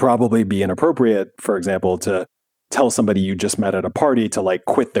 It would probably be inappropriate, for example, to tell somebody you just met at a party to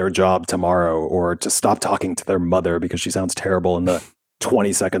quit their job tomorrow, or to stop talking to their mother because she sounds terrible in the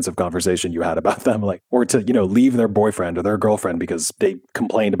 20 seconds of conversation you had about them, or to, leave their boyfriend or their girlfriend because they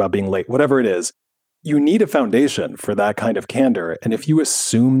complained about being late, whatever it is. You need a foundation for that kind of candor. And if you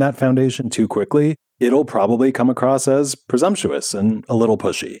assume that foundation too quickly, it'll probably come across as presumptuous and a little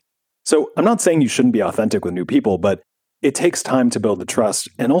pushy. So I'm not saying you shouldn't be authentic with new people, but it takes time to build the trust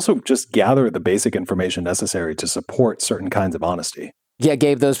and also just gather the basic information necessary to support certain kinds of honesty. Yeah,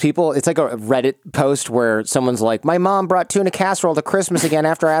 Gabe, those people, it's like a Reddit post where someone's like, my mom brought tuna casserole to Christmas again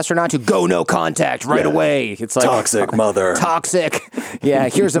after I asked her not to. Go no contact right away. It's like toxic mother. Toxic. Yeah,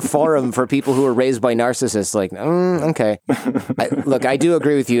 here's a forum for people who were raised by narcissists. Like, okay. Look, I do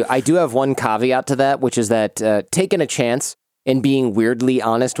agree with you. I do have one caveat to that, which is that taking a chance and being weirdly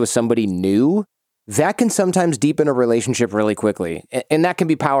honest with somebody new, that can sometimes deepen a relationship really quickly. And that can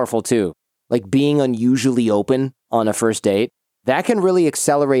be powerful too. Like being unusually open on a first date. That can really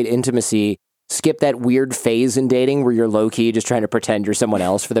accelerate intimacy, skip that weird phase in dating where you're low-key just trying to pretend you're someone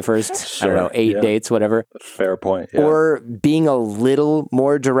else for the first, 8 dates, whatever. Fair point. Yeah. Or being a little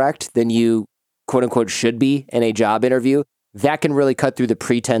more direct than you, quote-unquote, should be in a job interview. That can really cut through the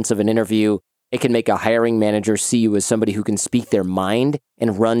pretense of an interview. It can make a hiring manager see you as somebody who can speak their mind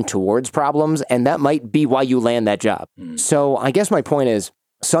and run towards problems, and that might be why you land that job. So I guess my point is,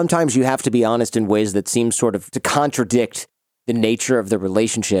 sometimes you have to be honest in ways that seem sort of to contradict the nature of the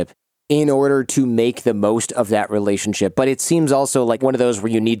relationship in order to make the most of that relationship. But it seems also like one of those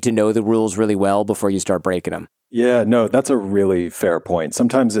where you need to know the rules really well before you start breaking them. Yeah, no, that's a really fair point.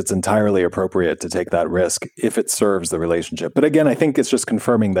 Sometimes it's entirely appropriate to take that risk if it serves the relationship. But again, I think it's just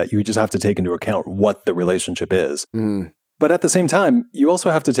confirming that you just have to take into account what the relationship is. But at the same time, you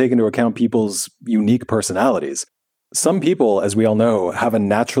also have to take into account people's unique personalities. Some people, as we all know, have a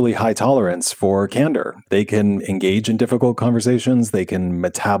naturally high tolerance for candor. They can engage in difficult conversations. They can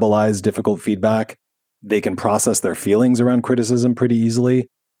metabolize difficult feedback. They can process their feelings around criticism pretty easily.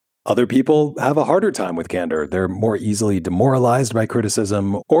 Other people have a harder time with candor. They're more easily demoralized by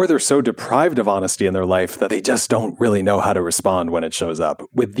criticism, or they're so deprived of honesty in their life that they just don't really know how to respond when it shows up.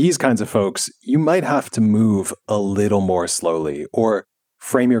 With these kinds of folks, you might have to move a little more slowly, or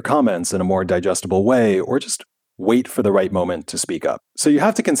frame your comments in a more digestible way, or just wait for the right moment to speak up. So you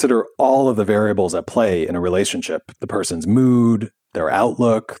have to consider all of the variables at play in a relationship: the person's mood, their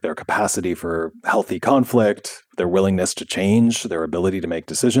outlook, their capacity for healthy conflict, their willingness to change, their ability to make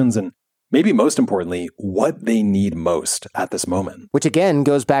decisions, and maybe most importantly, what they need most at this moment. Which again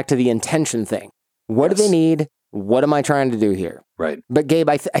goes back to the intention thing. What do they need? What am I trying to do here? Right. But Gabe,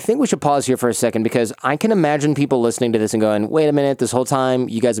 I think we should pause here for a second, because I can imagine people listening to this and going, wait a minute, this whole time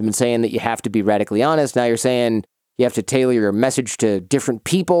you guys have been saying that you have to be radically honest. Now you're saying you have to tailor your message to different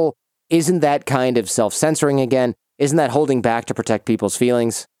people. Isn't that kind of self-censoring again? Isn't that holding back to protect people's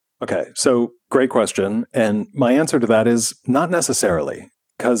feelings? Okay, so great question. And my answer to that is not necessarily.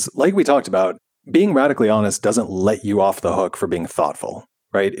 Because like we talked about, being radically honest doesn't let you off the hook for being thoughtful,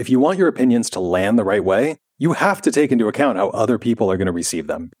 right? If you want your opinions to land the right way, you have to take into account how other people are going to receive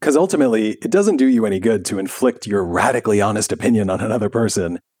them. Because ultimately, it doesn't do you any good to inflict your radically honest opinion on another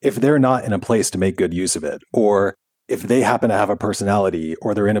person if they're not in a place to make good use of it, or if they happen to have a personality,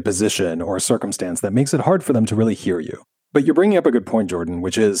 or they're in a position or a circumstance that makes it hard for them to really hear you. But you're bringing up a good point, Jordan,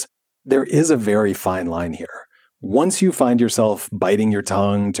 which is there is a very fine line here. Once you find yourself biting your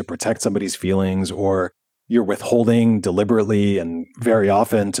tongue to protect somebody's feelings, or you're withholding deliberately and very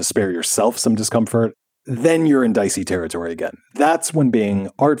often to spare yourself some discomfort, then you're in dicey territory again. That's when being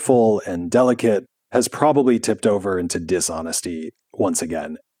artful and delicate has probably tipped over into dishonesty once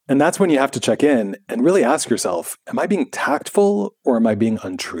again. And that's when you have to check in and really ask yourself, am I being tactful or am I being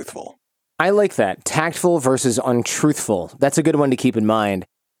untruthful? I like that. Tactful versus untruthful. That's a good one to keep in mind.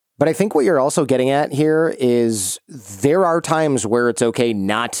 But I think what you're also getting at here is there are times where it's okay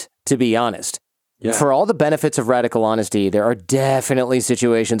not to be honest. Yeah. For all the benefits of radical honesty, there are definitely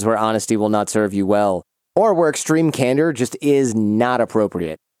situations where honesty will not serve you well, or where extreme candor just is not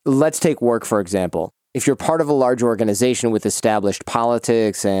appropriate. Let's take work, for example. If you're part of a large organization with established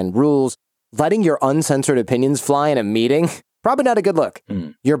politics and rules, letting your uncensored opinions fly in a meeting, probably not a good look.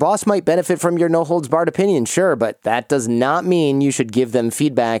 Your boss might benefit from your no-holds-barred opinion, sure, but that does not mean you should give them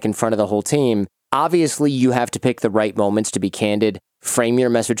feedback in front of the whole team. Obviously, you have to pick the right moments to be candid, frame your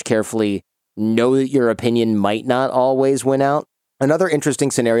message carefully, know that your opinion might not always win out. Another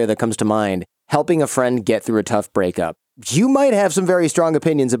interesting scenario that comes to mind, helping a friend get through a tough breakup. You might have some very strong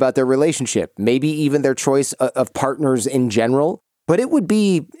opinions about their relationship, maybe even their choice of partners in general, but it would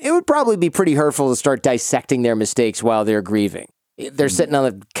probably be pretty hurtful to start dissecting their mistakes while they're grieving. They're sitting on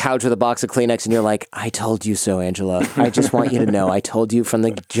the couch with a box of Kleenex and you're like, I told you so, Angela. I just want you to know, I told you from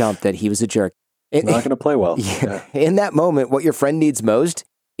the jump that he was a jerk. It's not going to play well. Yeah. In that moment, what your friend needs most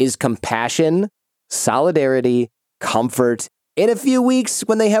is compassion, solidarity, comfort. In a few weeks,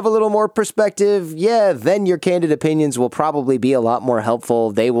 when they have a little more perspective, then your candid opinions will probably be a lot more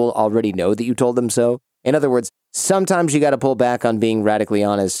helpful. They will already know that you told them so. In other words, sometimes you got to pull back on being radically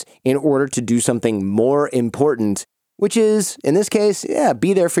honest in order to do something more important, which is, in this case,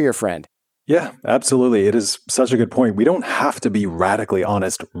 be there for your friend. Yeah, absolutely. It is such a good point. We don't have to be radically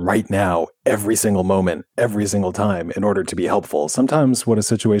honest right now, every single moment, every single time in order to be helpful. Sometimes what a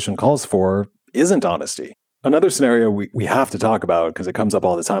situation calls for isn't honesty. Another scenario we have to talk about, because it comes up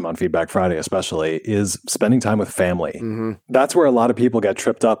all the time on Feedback Friday especially, is spending time with family. Mm-hmm. That's where a lot of people get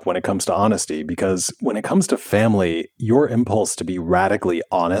tripped up when it comes to honesty, because when it comes to family, your impulse to be radically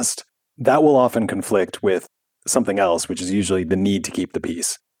honest, that will often conflict with something else, which is usually the need to keep the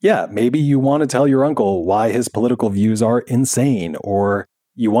peace. Yeah, maybe you want to tell your uncle why his political views are insane, or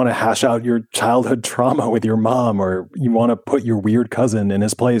you want to hash out your childhood trauma with your mom, or you want to put your weird cousin in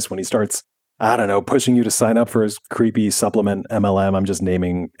his place when he starts, I don't know, pushing you to sign up for his creepy supplement MLM. I'm just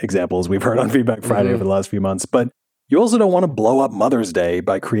naming examples we've heard on Feedback Friday over the last few months. But you also don't want to blow up Mother's Day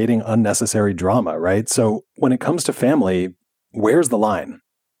by creating unnecessary drama, right? So when it comes to family, where's the line?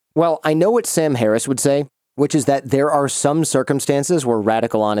 Well, I know what Sam Harris would say, which is that there are some circumstances where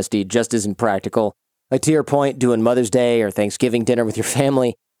radical honesty just isn't practical. Like to your point, doing Mother's Day or Thanksgiving dinner with your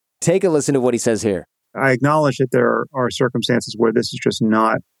family. Take a listen to what he says here. I acknowledge that there are circumstances where this is just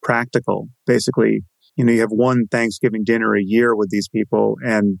not practical. Basically, you have one Thanksgiving dinner a year with these people,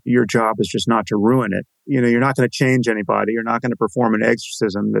 and your job is just not to ruin it. You're not going to change anybody. You're not going to perform an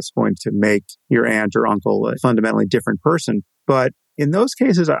exorcism that's going to make your aunt or uncle a fundamentally different person. But in those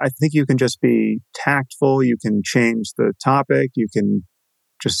cases, I think you can just be tactful. You can change the topic. You can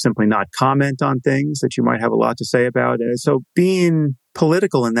just simply not comment on things that you might have a lot to say about. So being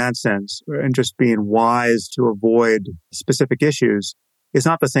political in that sense and just being wise to avoid specific issues is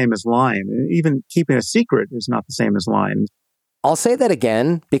not the same as lying. Even keeping a secret is not the same as lying. I'll say that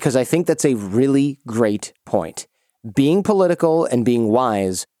again because I think that's a really great point. Being political and being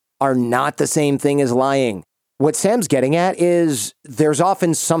wise are not the same thing as lying. What Sam's getting at is there's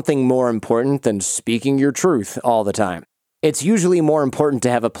often something more important than speaking your truth all the time. It's usually more important to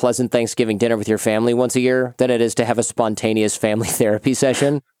have a pleasant Thanksgiving dinner with your family once a year than it is to have a spontaneous family therapy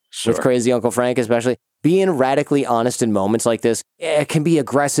session with crazy Uncle Frank, especially. Being radically honest in moments like this, it can be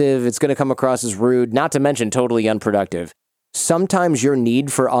aggressive. It's going to come across as rude, not to mention totally unproductive. Sometimes your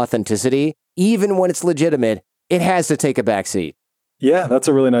need for authenticity, even when it's legitimate, it has to take a backseat. Yeah, that's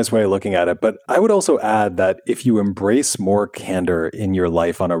a really nice way of looking at it. But I would also add that if you embrace more candor in your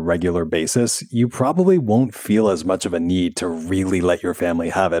life on a regular basis, you probably won't feel as much of a need to really let your family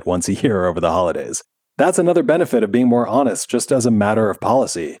have it once a year over the holidays. That's another benefit of being more honest, just as a matter of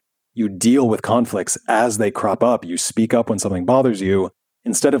policy. You deal with conflicts as they crop up. You speak up when something bothers you,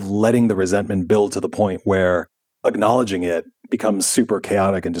 instead of letting the resentment build to the point where acknowledging it becomes super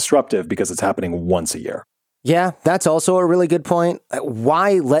chaotic and disruptive because it's happening once a year. Yeah, that's also a really good point.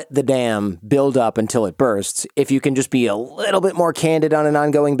 Why let the dam build up until it bursts if you can just be a little bit more candid on an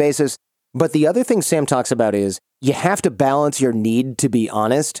ongoing basis? But the other thing Sam talks about is you have to balance your need to be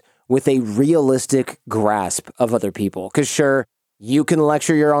honest with a realistic grasp of other people. Because sure, you can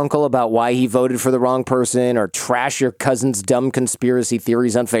lecture your uncle about why he voted for the wrong person or trash your cousin's dumb conspiracy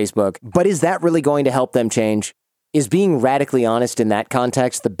theories on Facebook. But is that really going to help them change? Is being radically honest in that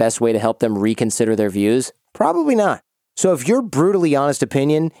context the best way to help them reconsider their views? Probably not. So if your brutally honest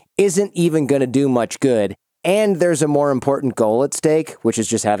opinion isn't even going to do much good, and there's a more important goal at stake, which is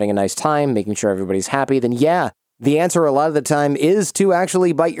just having a nice time, making sure everybody's happy, then yeah, the answer a lot of the time is to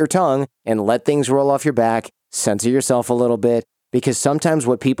actually bite your tongue and let things roll off your back, censor yourself a little bit, because sometimes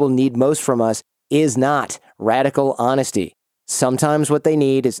what people need most from us is not radical honesty. Sometimes what they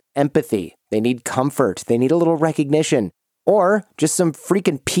need is empathy. They need comfort. They need a little recognition. Or just some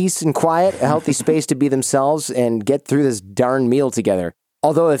freaking peace and quiet, a healthy space to be themselves and get through this darn meal together.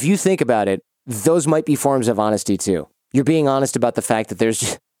 Although if you think about it, those might be forms of honesty too. You're being honest about the fact that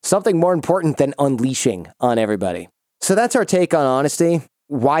there's something more important than unleashing on everybody. So that's our take on honesty,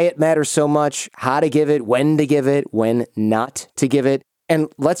 why it matters so much, how to give it, when not to give it. And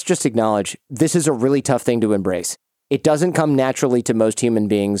let's just acknowledge, this is a really tough thing to embrace. It doesn't come naturally to most human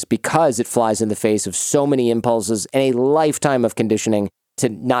beings because it flies in the face of so many impulses and a lifetime of conditioning to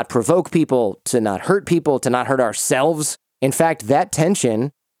not provoke people, to not hurt people, to not hurt ourselves. In fact, that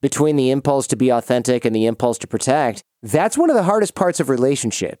tension between the impulse to be authentic and the impulse to protect, that's one of the hardest parts of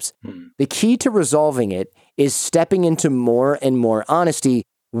relationships. The key to resolving it is stepping into more and more honesty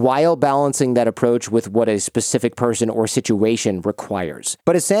while balancing that approach with what a specific person or situation requires.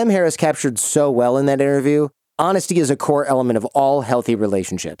 But as Sam Harris captured so well in that interview, honesty is a core element of all healthy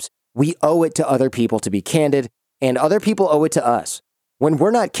relationships. We owe it to other people to be candid, and other people owe it to us. When we're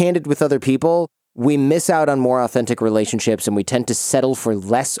not candid with other people, we miss out on more authentic relationships and we tend to settle for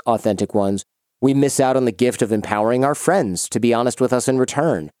less authentic ones. We miss out on the gift of empowering our friends to be honest with us in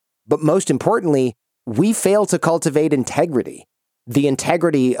return. But most importantly, we fail to cultivate integrity. The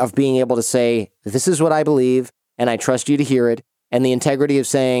integrity of being able to say, this is what I believe, and I trust you to hear it. And the integrity of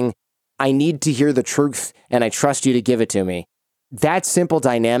saying, I need to hear the truth, and I trust you to give it to me. That simple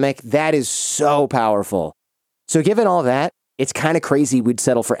dynamic, that is so powerful. So given all that, it's kind of crazy we'd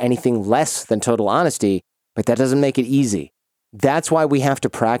settle for anything less than total honesty, but that doesn't make it easy. That's why we have to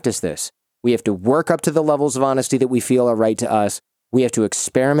practice this. We have to work up to the levels of honesty that we feel are right to us. We have to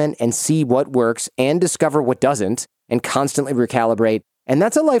experiment and see what works and discover what doesn't and constantly recalibrate. And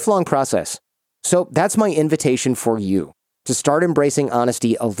that's a lifelong process. So that's my invitation for you, to start embracing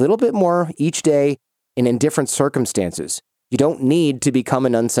honesty a little bit more each day and in different circumstances. You don't need to become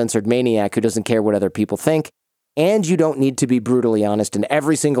an uncensored maniac who doesn't care what other people think. And you don't need to be brutally honest in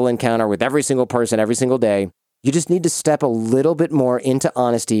every single encounter with every single person every single day. You just need to step a little bit more into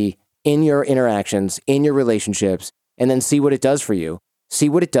honesty in your interactions, in your relationships, and then see what it does for you. See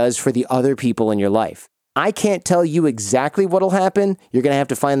what it does for the other people in your life. I can't tell you exactly what'll happen. You're going to have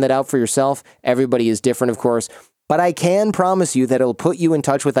to find that out for yourself. Everybody is different, of course. But I can promise you that it'll put you in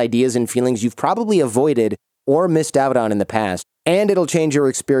touch with ideas and feelings you've probably avoided or missed out on in the past. And it'll change your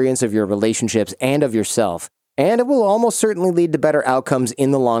experience of your relationships and of yourself. And it will almost certainly lead to better outcomes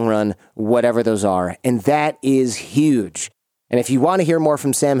in the long run, whatever those are. And that is huge. And if you want to hear more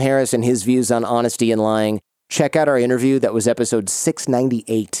from Sam Harris and his views on honesty and lying, check out our interview. That was episode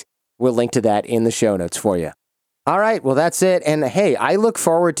 698. We'll link to that in the show notes for you. All right, well, that's it. And hey, I look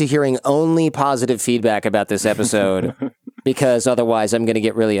forward to hearing only positive feedback about this episode because otherwise I'm going to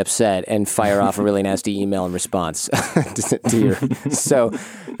get really upset and fire off a really nasty email in response to you. So,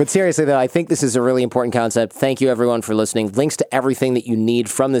 but seriously, though, I think this is a really important concept. Thank you, everyone, for listening. Links to everything that you need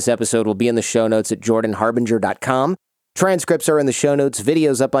from this episode will be in the show notes at jordanharbinger.com. Transcripts are in the show notes,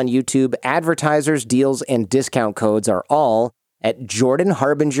 videos up on YouTube, advertisers, deals, and discount codes are all at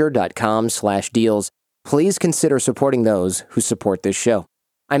jordanharbinger.com/deals. Please consider supporting those who support this show.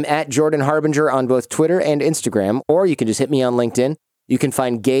 I'm at Jordan Harbinger on both Twitter and Instagram, or you can just hit me on LinkedIn. You can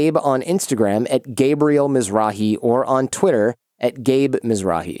find Gabe on Instagram at Gabriel Mizrahi or on Twitter at Gabe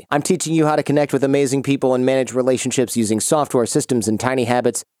Mizrahi. I'm teaching you how to connect with amazing people and manage relationships using software, systems, and tiny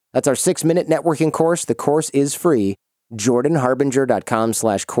habits. That's our 6-minute networking course. The course is free.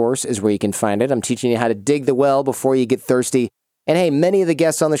 jordanharbinger.com/course is where you can find it. I'm teaching you how to dig the well before you get thirsty. And hey, many of the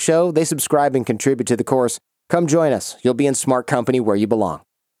guests on the show, they subscribe and contribute to the course. Come join us. You'll be in smart company where you belong.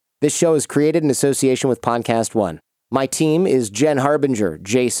 This show is created in association with Podcast One. My team is Jen Harbinger,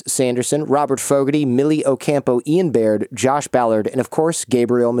 Jace Sanderson, Robert Fogarty, Millie Ocampo, Ian Baird, Josh Ballard, and of course,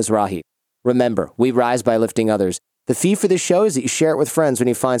 Gabriel Mizrahi. Remember, we rise by lifting others. The fee for this show is that you share it with friends when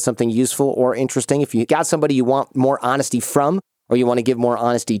you find something useful or interesting. If you got somebody you want more honesty from, or you want to give more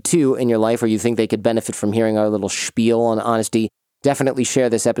honesty to in your life, or you think they could benefit from hearing our little spiel on honesty, definitely share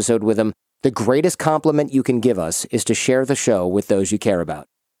this episode with them. The greatest compliment you can give us is to share the show with those you care about.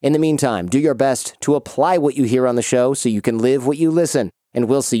 In the meantime, do your best to apply what you hear on the show so you can live what you listen, and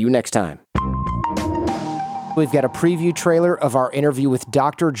we'll see you next time. We've got a preview trailer of our interview with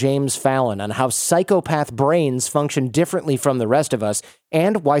Dr. James Fallon on how psychopath brains function differently from the rest of us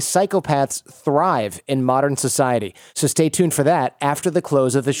and why psychopaths thrive in modern society. So stay tuned for that after the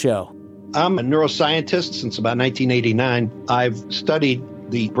close of the show. I'm a neuroscientist since about 1989. I've studied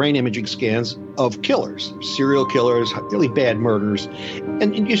the brain imaging scans of killers, serial killers, really bad murderers,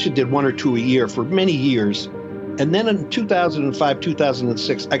 and usually did 1 or 2 a year for many years. And then in 2005,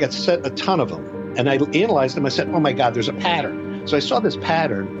 2006, I got sent a ton of them. And I analyzed them. I said, oh, my God, there's a pattern. So I saw this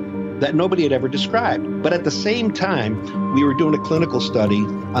pattern that nobody had ever described. But at the same time, we were doing a clinical study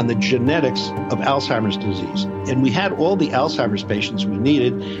on the genetics of Alzheimer's disease. And we had all the Alzheimer's patients we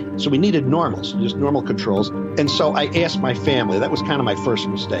needed. So we needed normals, just normal controls. And so I asked my family. That was kind of my first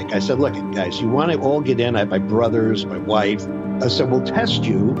mistake. I said, look, guys, you want to all get in? I have my brothers, my wife. I said, we'll test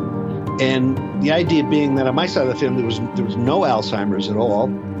you. And the idea being that on my side of the family, there was no Alzheimer's at all.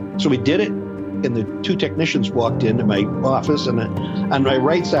 So we did it. And the 2 technicians walked into my office, and on my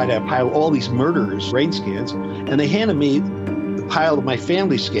right side, I piled all these murderers' brain scans, and they handed me the pile of my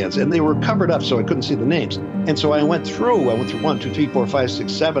family scans, and they were covered up so I couldn't see the names. And so I went through 1, 2, 3, 4, 5,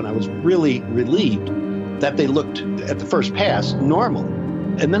 6, 7. I was really relieved that they looked, at the first pass, normal.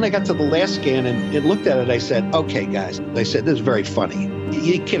 And then I got to the last scan and looked at it. I said, okay, guys, I said, this is very funny.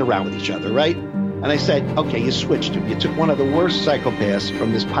 You kid around with each other, right? And I said, okay, you switched it. You took one of the worst psychopaths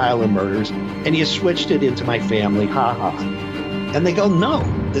from this pile of murders, and you switched it into my family. Ha ha. And they go, no,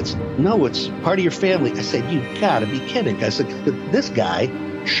 it's part of your family. I said, you gotta be kidding. I said, this guy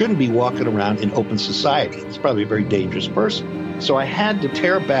shouldn't be walking around in open society. He's probably a very dangerous person. So I had to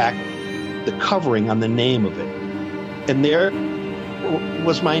tear back the covering on the name of it. And there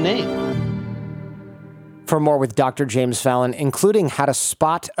was my name. For more with Dr. James Fallon, including how to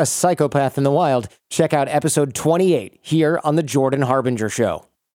spot a psychopath in the wild, check out episode 28 here on The Jordan Harbinger Show.